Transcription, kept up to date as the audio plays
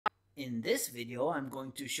In this video, I'm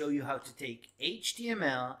going to show you how to take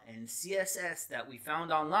HTML and CSS that we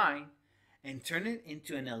found online and turn it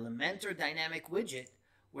into an Elementor dynamic widget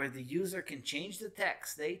where the user can change the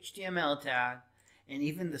text, the HTML tag, and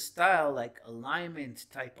even the style like alignment,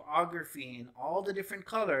 typography, and all the different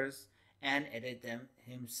colors and edit them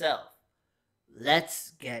himself.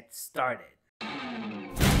 Let's get started.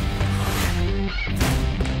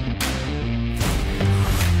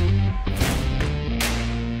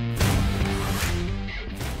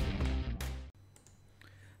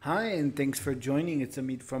 Hi, and thanks for joining. It's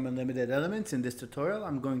Amit from Unlimited Elements. In this tutorial,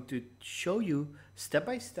 I'm going to show you step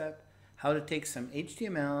by step how to take some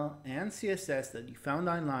HTML and CSS that you found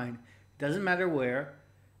online, doesn't matter where,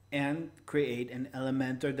 and create an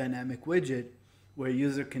Elementor dynamic widget where a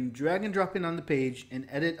user can drag and drop it on the page and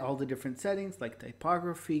edit all the different settings like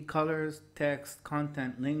typography, colors, text,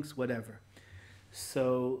 content, links, whatever.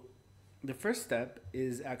 So the first step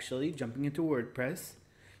is actually jumping into WordPress.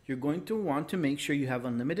 You're going to want to make sure you have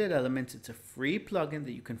Unlimited Elements. It's a free plugin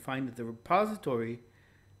that you can find at the repository.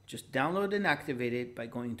 Just download and activate it by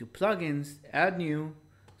going to Plugins, Add New,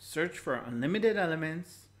 search for Unlimited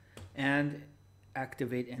Elements, and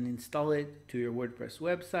activate and install it to your WordPress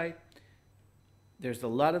website. There's a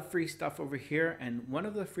lot of free stuff over here, and one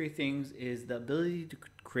of the free things is the ability to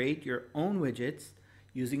create your own widgets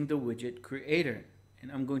using the widget creator.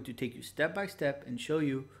 And I'm going to take you step by step and show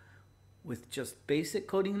you with just basic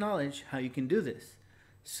coding knowledge how you can do this.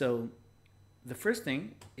 So the first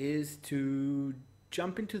thing is to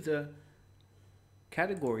jump into the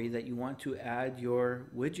category that you want to add your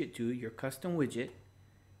widget to, your custom widget.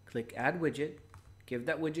 Click Add Widget, give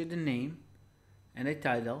that widget a name and a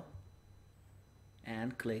title,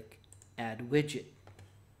 and click Add Widget.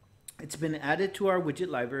 It's been added to our widget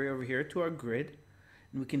library over here to our grid,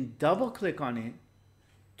 and we can double click on it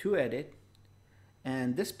to edit.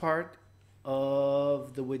 And this part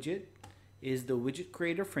of the widget is the widget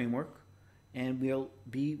creator framework, and we'll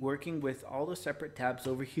be working with all the separate tabs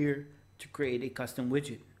over here to create a custom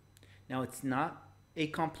widget. Now, it's not a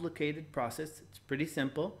complicated process, it's pretty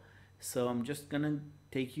simple, so I'm just gonna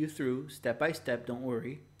take you through step by step, don't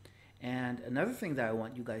worry. And another thing that I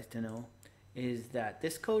want you guys to know is that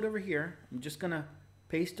this code over here, I'm just gonna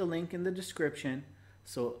paste a link in the description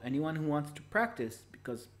so anyone who wants to practice,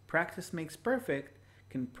 because practice makes perfect,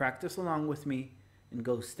 can practice along with me and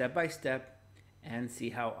go step by step and see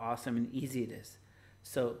how awesome and easy it is.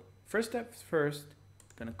 So first steps first,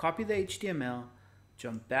 I'm going to copy the HTML,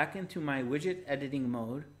 jump back into my widget editing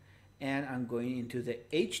mode, and I'm going into the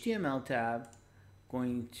HTML tab,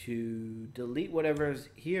 going to delete whatever's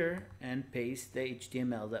here and paste the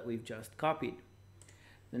HTML that we've just copied.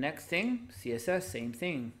 The next thing, CSS, same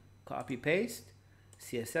thing, copy paste,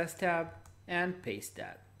 CSS tab, and paste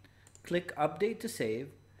that. Click update to save.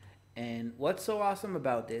 And what's so awesome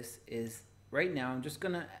about this is right now I'm just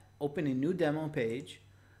gonna open a new demo page.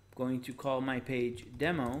 I'm going to call my page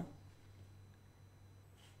demo,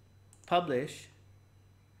 publish,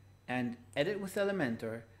 and edit with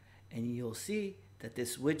Elementor, and you'll see that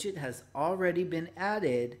this widget has already been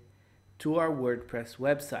added to our WordPress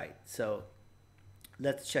website. So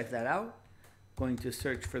let's check that out. Going to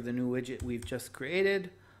search for the new widget we've just created,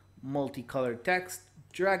 multicolored text,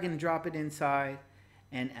 drag and drop it inside,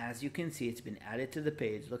 and as you can see, it's been added to the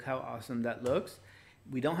page. Look how awesome that looks.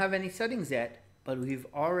 We don't have any settings yet, but we've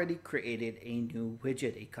already created a new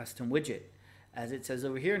widget, a custom widget. As it says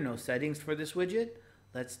over here, no settings for this widget.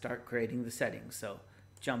 Let's start creating the settings. So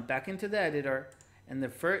jump back into the editor, and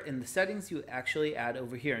in the settings you actually add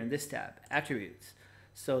over here in this tab, attributes.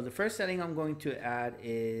 So the first setting I'm going to add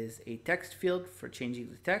is a text field for changing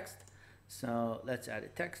the text. So let's add a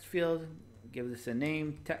text field. Give this a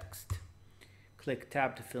name, text. Click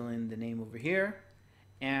tab to fill in the name over here.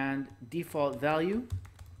 And default value,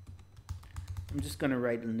 I'm just going to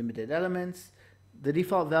write Unlimited Elements. The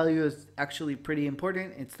default value is actually pretty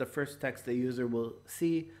important. It's the first text the user will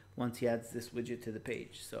see once he adds this widget to the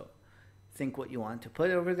page. So think what you want to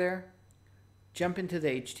put over there. Jump into the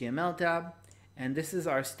HTML tab, and this is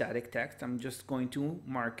our static text. I'm just going to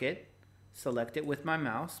mark it, select it with my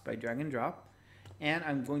mouse by drag and drop, and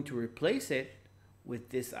I'm going to replace it with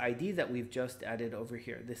this ID that we've just added over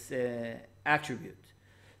here, this attribute.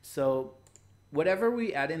 So whatever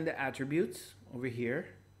we add in the attributes over here,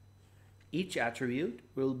 each attribute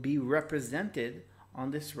will be represented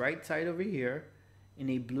on this right side over here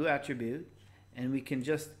in a blue attribute, and we can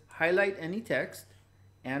just highlight any text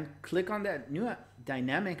and click on that new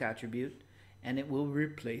dynamic attribute, and it will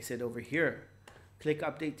replace it over here. Click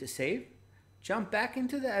update to save, jump back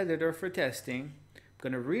into the editor for testing. I'm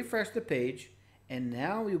going to refresh the page, and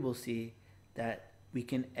now we will see that we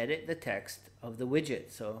can edit the text of the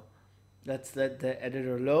widget. So let's let the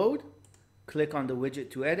editor load, click on the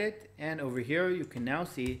widget to edit, and over here you can now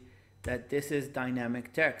see that this is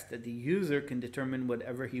dynamic text that the user can determine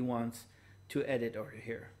whatever he wants to edit over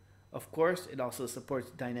here. Of course, it also supports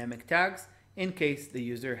dynamic tags. In case the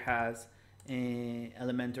user has an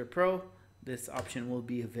Elementor Pro, this option will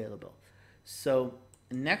be available. So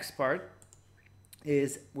the next part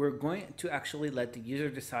is we're going to actually let the user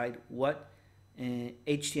decide what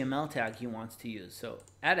HTML tag he wants to use. So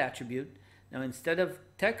add attribute. Now instead of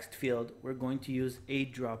text field, we're going to use a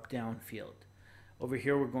drop down field. Over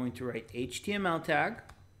here we're going to write HTML tag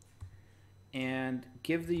and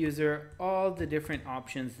give the user all the different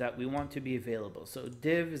options that we want to be available. So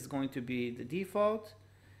div is going to be the default,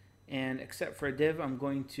 and except for div I'm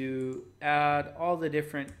going to add all the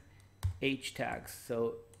different H tags.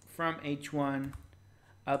 So from H1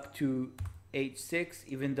 up to H6,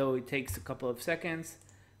 even though it takes a couple of seconds,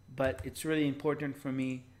 but it's really important for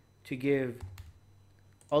me to give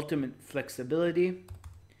ultimate flexibility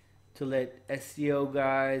to let SEO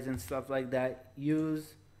guys and stuff like that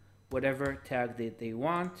use whatever tag that they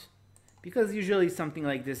want, because usually something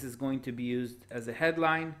like this is going to be used as a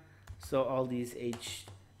headline, so all these H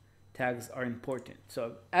tags are important. So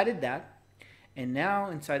I've added that, and now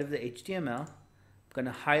inside of the HTML I'm going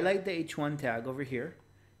to highlight the H1 tag over here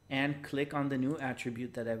and click on the new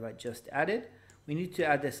attribute that I've just added. We need to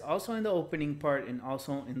add this also in the opening part and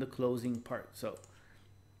also in the closing part. So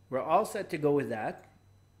we're all set to go with that.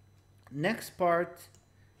 Next part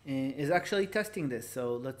is actually testing this.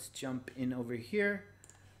 So let's jump in over here,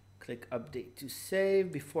 click update to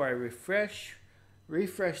save before I refresh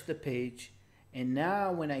the page. And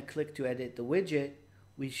now when I click to edit the widget,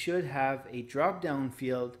 we should have a drop down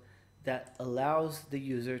field that allows the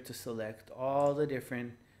user to select all the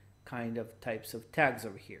different kind of types of tags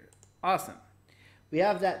over here. Awesome. We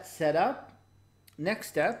have that set up. Next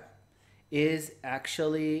step is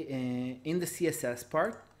actually in the CSS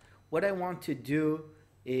part. What I want to do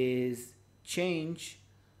is change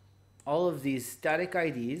all of these static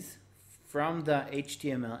IDs from the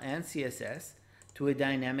HTML and CSS to a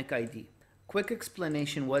dynamic ID. Quick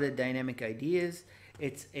explanation what a dynamic ID is.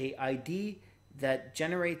 It's a ID that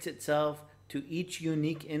generates itself to each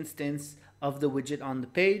unique instance of the widget on the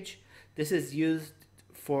page. This is used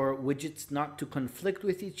for widgets not to conflict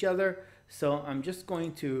with each other. So I'm just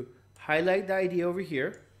going to highlight the ID over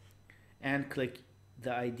here and click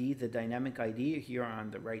the ID, the dynamic ID here on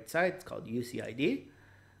the right side. It's called UCID.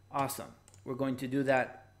 Awesome. We're going to do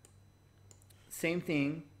that same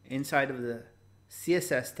thing inside of the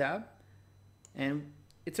CSS tab. And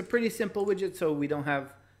it's a pretty simple widget, so we don't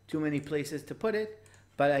have too many places to put it,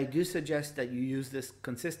 but I do suggest that you use this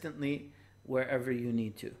consistently wherever you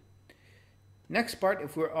need to. Next part,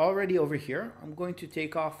 if we're already over here, I'm going to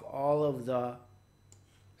take off all of the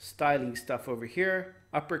styling stuff over here.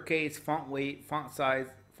 Uppercase, font weight, font size,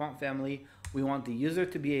 font family. We want the user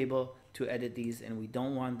to be able to edit these, and we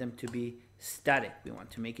don't want them to be static. We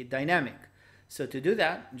want to make it dynamic. So to do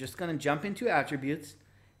that, I'm just going to jump into attributes,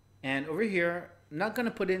 and over here I'm not going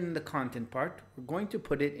to put it in the content part. We're going to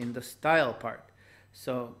put it in the style part.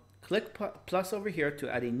 So click plus over here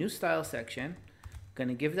to add a new style section. I'm going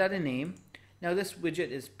to give that a name. Now this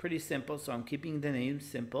widget is pretty simple, so I'm keeping the name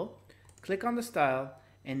simple. Click on the style,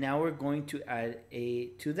 and now we're going to add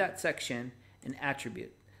to that section an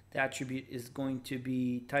attribute. The attribute is going to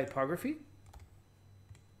be typography,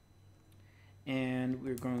 and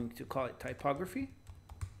we're going to call it typography.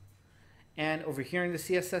 And over here in the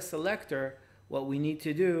CSS selector, what we need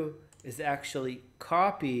to do is actually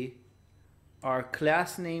copy our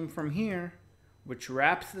class name from here, which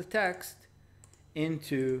wraps the text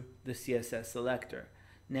into the CSS selector.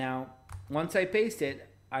 Now, once I paste it,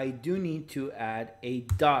 I do need to add a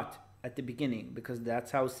dot at the beginning because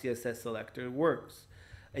that's how CSS selector works.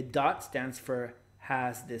 A dot stands for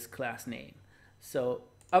has this class name. So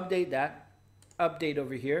update that, update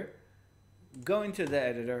over here, go into the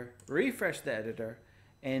editor, refresh the editor,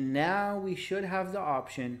 and now we should have the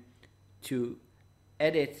option to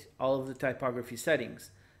edit all of the typography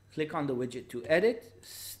settings. Click on the widget to edit,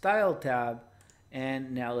 style tab,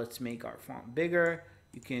 and now let's make our font bigger.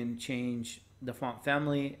 You can change the font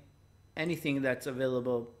family, anything that's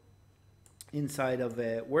available inside of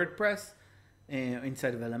WordPress,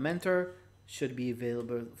 inside of Elementor should be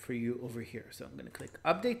available for you over here. So I'm going to click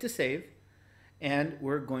update to save, and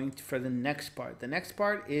we're going for the next part. The next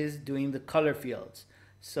part is doing the color fields.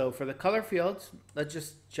 So for the color fields, let's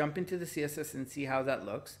just jump into the CSS and see how that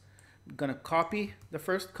looks. I'm going to copy the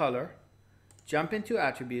first color, jump into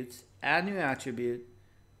attributes, add new attribute,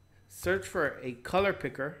 search for a color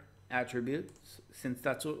picker attribute, since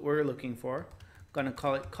that's what we're looking for. I'm going to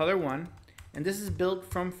call it color 1. And this is built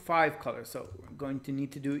from 5 colors. So we're going to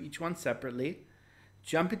need to do each one separately.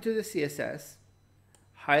 Jump into the CSS,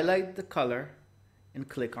 highlight the color, and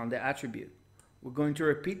click on the attribute. We're going to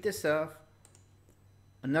repeat this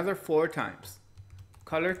another 4 times.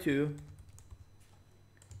 Color 2,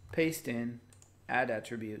 paste in, add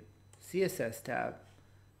attribute, CSS tab,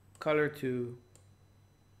 color 2,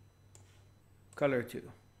 color 2.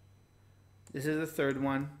 This is the third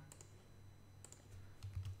one.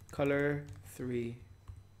 Color 3,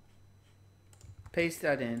 paste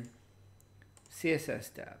that in,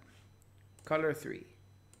 CSS tab, color 3,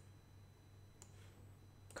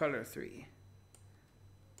 color 3.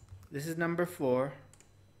 This is number 4,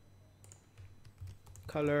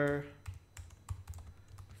 color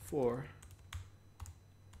 4,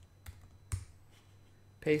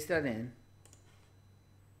 paste that in,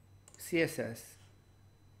 CSS,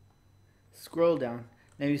 scroll down.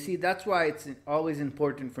 Now you see, that's why it's always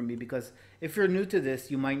important for me, because if you're new to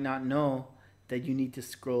this, you might not know that you need to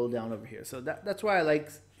scroll down over here. So that's why I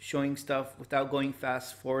like showing stuff without going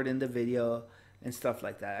fast forward in the video and stuff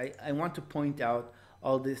like that. I want to point out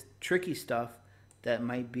all this tricky stuff that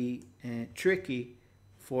might be tricky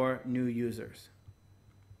for new users.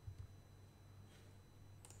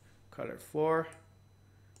 Color 4.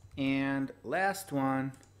 And last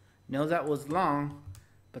one. Know that was long,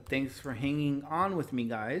 but thanks for hanging on with me,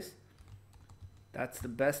 guys. That's the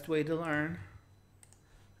best way to learn.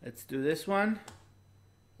 Let's do this one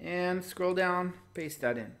and scroll down, paste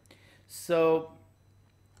that in. So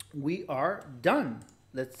we are done.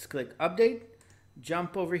 Let's click update,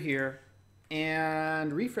 jump over here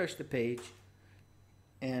and refresh the page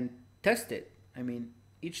and test it. I mean,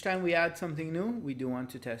 each time we add something new, we do want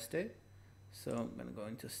to test it. So I'm going to go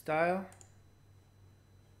into style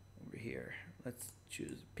over here. Let's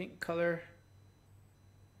choose pink color.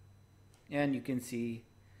 And you can see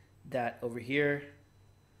that over here,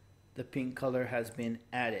 the pink color has been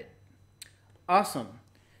added. Awesome.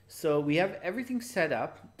 So we have everything set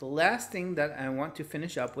up. The last thing that I want to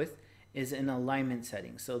finish up with is an alignment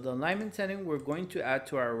setting. So the alignment setting we're going to add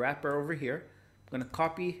to our wrapper over here. I'm going to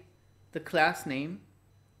copy the class name,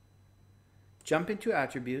 jump into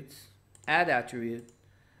attributes, add attribute.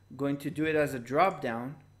 I'm going to do it as a drop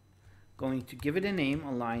down. Going to give it a name,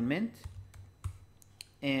 alignment,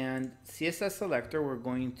 and CSS selector. We're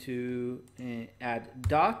going to add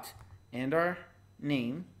dot and our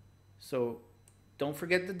name. So don't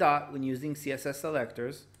forget the dot when using CSS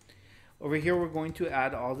selectors. Over here we're going to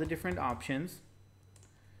add all the different options.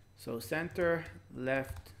 So center,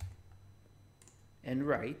 left, and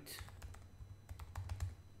right.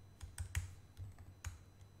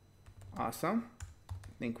 Awesome.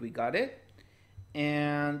 I think we got it.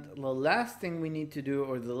 And the last thing we need to do,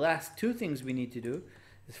 or the last 2 things we need to do,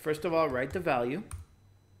 is first of all write the value.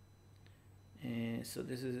 And so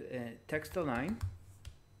this is a text align.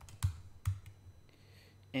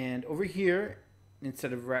 And over here,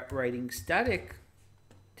 instead of writing static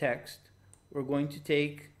text, we're going to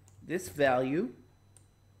take this value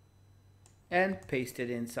and paste it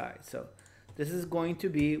inside. So this is going to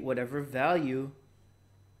be whatever value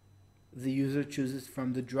the user chooses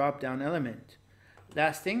from the drop-down element.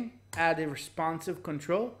 Last thing, add a responsive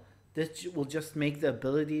control. This will just make the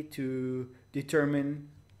ability to determine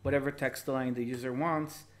whatever text align the user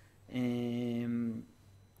wants on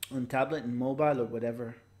tablet and mobile or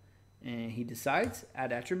whatever he decides.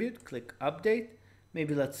 Add attribute, click update.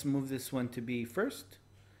 Maybe let's move this one to be first.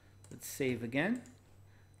 Let's save again.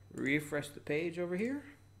 Refresh the page over here.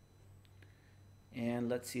 And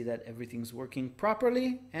let's see that everything's working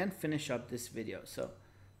properly and finish up this video. So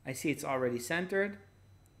I see it's already centered.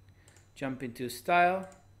 Jump into style.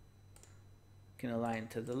 Can align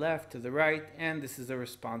to the left, to the right, and this is a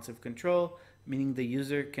responsive control, meaning the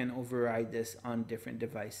user can override this on different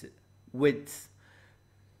device widths.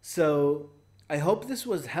 So I hope this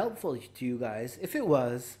was helpful to you guys. If it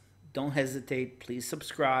was, don't hesitate. Please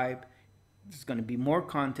subscribe. There's going to be more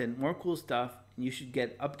content, more cool stuff, and you should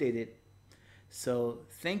get updated. So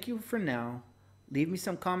thank you for now. Leave me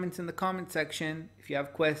some comments in the comment section if you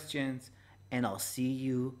have questions, and I'll see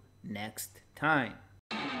you next time.